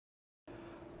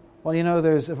Well, you know,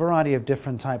 there's a variety of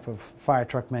different type of fire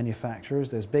truck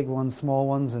manufacturers. There's big ones, small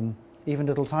ones, and even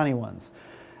little tiny ones.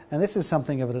 And this is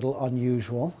something of a little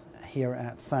unusual here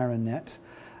at SIRENNET.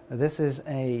 This is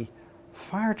a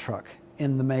fire truck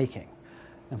in the making.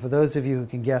 And for those of you who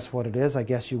can guess what it is, I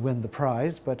guess you win the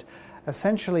prize. But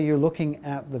essentially, you're looking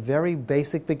at the very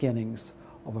basic beginnings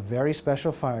of a very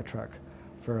special fire truck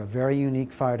for a very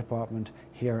unique fire department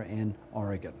here in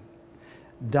Oregon.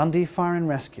 Dundee Fire and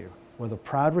Rescue were the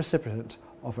proud recipient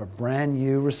of a brand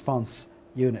new response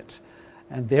unit.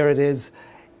 And there it is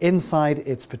inside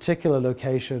its particular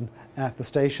location at the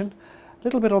station. A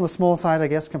little bit on the small side, I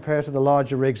guess, compared to the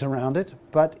larger rigs around it,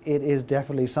 but it is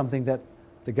definitely something that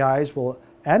the guys will,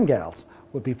 and gals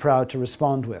would be proud to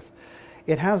respond with.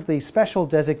 It has the special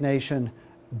designation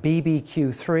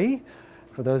BBQ3.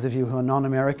 For those of you who are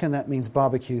non-American, that means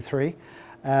barbecue 3.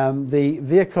 The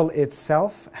vehicle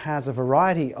itself has a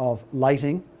variety of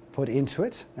lighting put into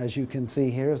it, as you can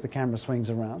see here as the camera swings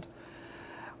around.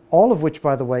 All of which,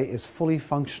 by the way, is fully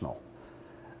functional.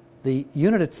 The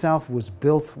unit itself was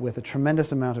built with a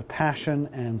tremendous amount of passion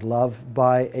and love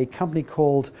by a company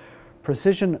called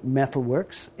Precision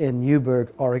Metalworks in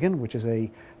Newberg, Oregon, which is a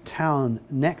town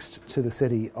next to the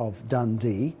city of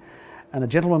Dundee. And a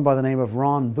gentleman by the name of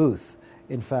Ron Booth,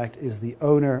 in fact, is the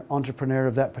owner, entrepreneur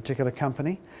of that particular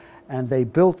company. And they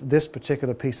built this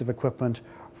particular piece of equipment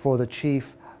for the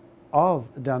chief of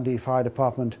Dundee Fire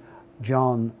Department,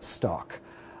 John Stock.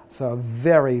 So a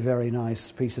very, very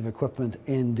nice piece of equipment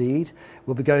indeed.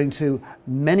 We'll be going to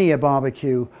many a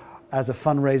barbecue as a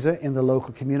fundraiser in the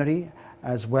local community,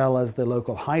 as well as the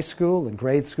local high school and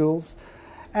grade schools,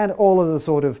 and all of the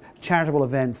sort of charitable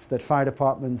events that fire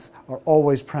departments are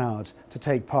always proud to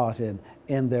take part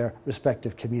in their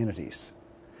respective communities.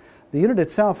 The unit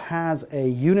itself has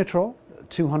a Unitrol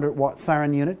 200-watt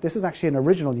siren unit. This is actually an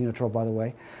original Unitrol, by the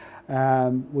way,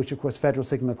 which of course Federal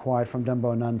Signal acquired from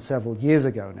Dundee several years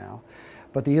ago now.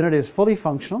 But the unit is fully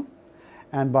functional,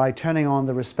 and by turning on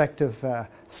the respective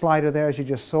slider there, as you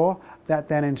just saw, that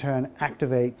then in turn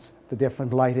activates the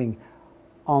different lighting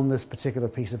on this particular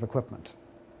piece of equipment.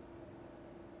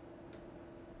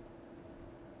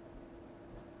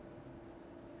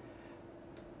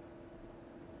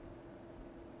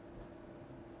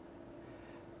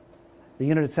 The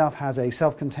unit itself has a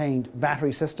self-contained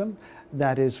battery system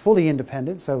that is fully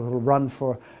independent, so it will run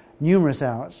for numerous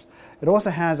hours. It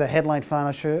also has a headlight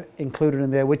furniture included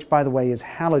in there, which, by the way, is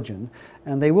halogen,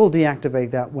 and they will deactivate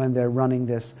that when they're running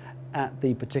this at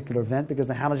the particular event, because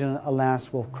the halogen,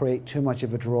 alas, will create too much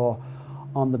of a draw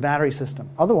on the battery system.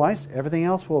 Otherwise, everything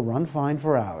else will run fine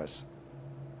for hours.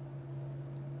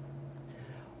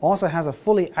 Also has a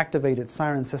fully activated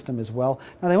siren system as well.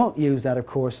 Now, they won't use that, of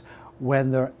course,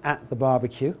 when they're at the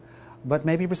barbecue, but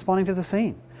maybe responding to the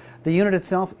scene. The unit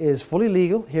itself is fully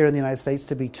legal here in the United States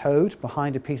to be towed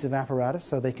behind a piece of apparatus,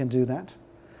 so they can do that.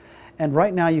 And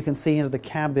right now you can see into the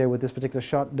cab there with this particular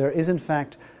shot, there is in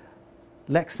fact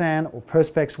Lexan or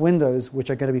Perspex windows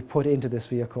which are going to be put into this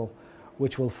vehicle,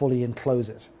 which will fully enclose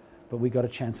it. But we got a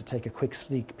chance to take a quick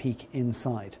sneak peek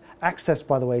inside. Access,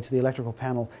 by the way, to the electrical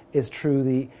panel is through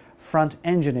the front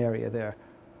engine area there.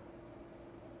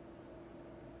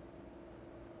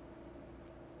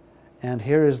 And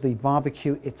here is the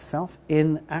barbecue itself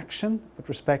in action with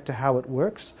respect to how it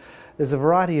works. There's a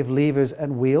variety of levers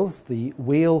and wheels. The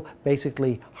wheel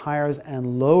basically higher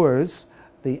and lowers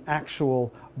the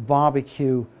actual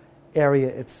barbecue area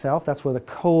itself. That's where the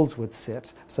coals would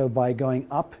sit. So by going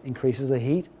up, increases the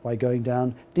heat. By going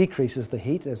down, decreases the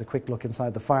heat. There's a quick look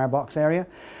inside the firebox area.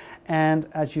 And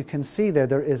as you can see there,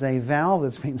 there is a valve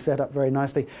that's been set up very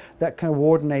nicely that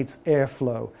coordinates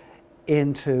airflow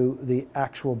into the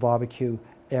actual barbecue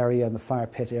area and the fire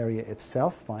pit area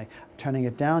itself. By turning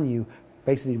it down, you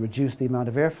basically reduce the amount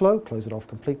of airflow, close it off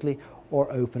completely,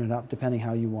 or open it up, depending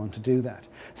how you want to do that.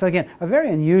 So again, a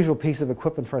very unusual piece of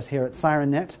equipment for us here at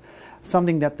SIRENNET,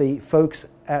 something that the folks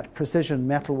at Precision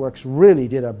Metalworks really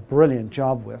did a brilliant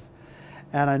job with.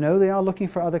 And I know they are looking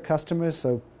for other customers,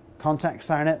 so contact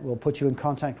SIRENNET. We'll put you in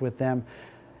contact with them.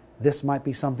 This might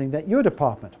be something that your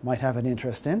department might have an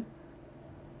interest in.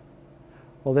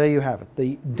 Well, there you have it.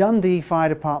 The Dundee Fire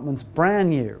Department's brand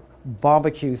new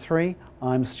Barbecue 3.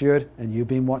 I'm Stuart, and you've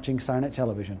been watching SIRENNET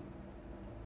Television.